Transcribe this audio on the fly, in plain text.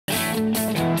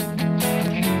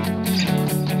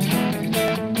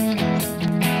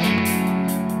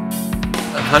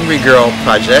Hungry Girl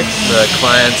project. The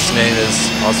client's name is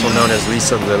also known as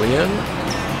Lisa Lillian,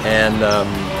 and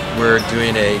we're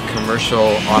doing a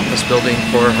commercial office building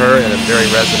for her in a very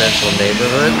residential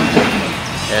neighborhood.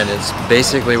 And it's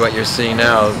basically what you're seeing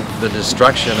now, the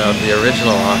destruction of the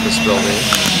original office building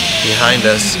behind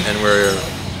us, and we're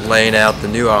laying out the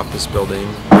new office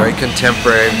building. Very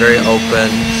contemporary, very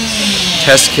open,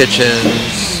 test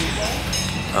kitchens,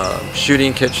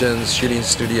 shooting kitchens, shooting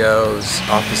studios,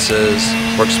 offices,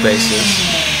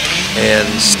 workspaces. And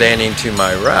standing to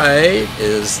my right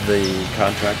is the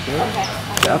contractor,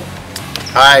 Jeff.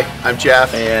 Hi, I'm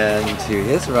Jeff. And to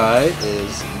his right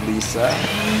is Lisa,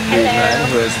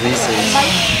 who is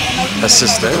Lisa's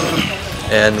assistant.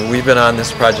 And we've been on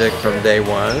this project from day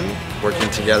one, working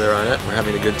together on it. We're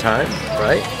having a good time,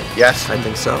 right? Yes, I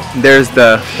think so. There's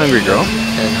the Hungry Girl.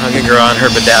 And Hungry Girl on her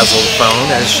bedazzled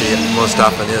phone, as she most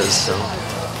often is. So.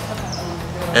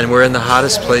 And we're in the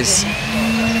hottest place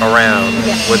around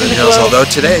Woodland Hills, although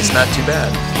today it's not too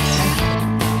bad.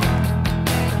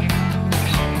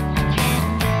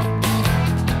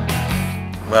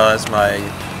 Well, as my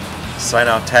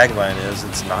sign-off tagline is,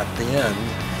 it's not the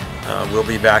end. We'll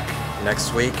be back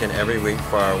next week and every week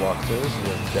for our walkthroughs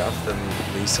with Jeff and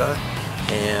Lisa,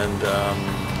 and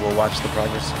we'll watch the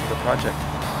progress of the project.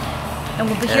 And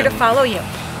we'll be here to follow you.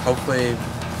 Hopefully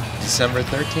December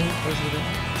 13th, was it?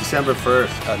 December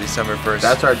 1st. December 1st.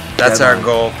 That's our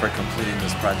goal for completing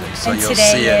this project. So and you'll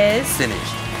see it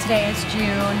finished. Today is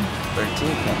June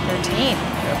 13th. 13th.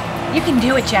 Yep. You can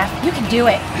do it, Jeff. You can do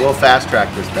it. We'll fast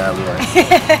track this bad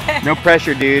boy. No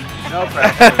pressure, dude. No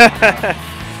pressure.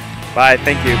 Bye,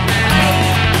 thank you.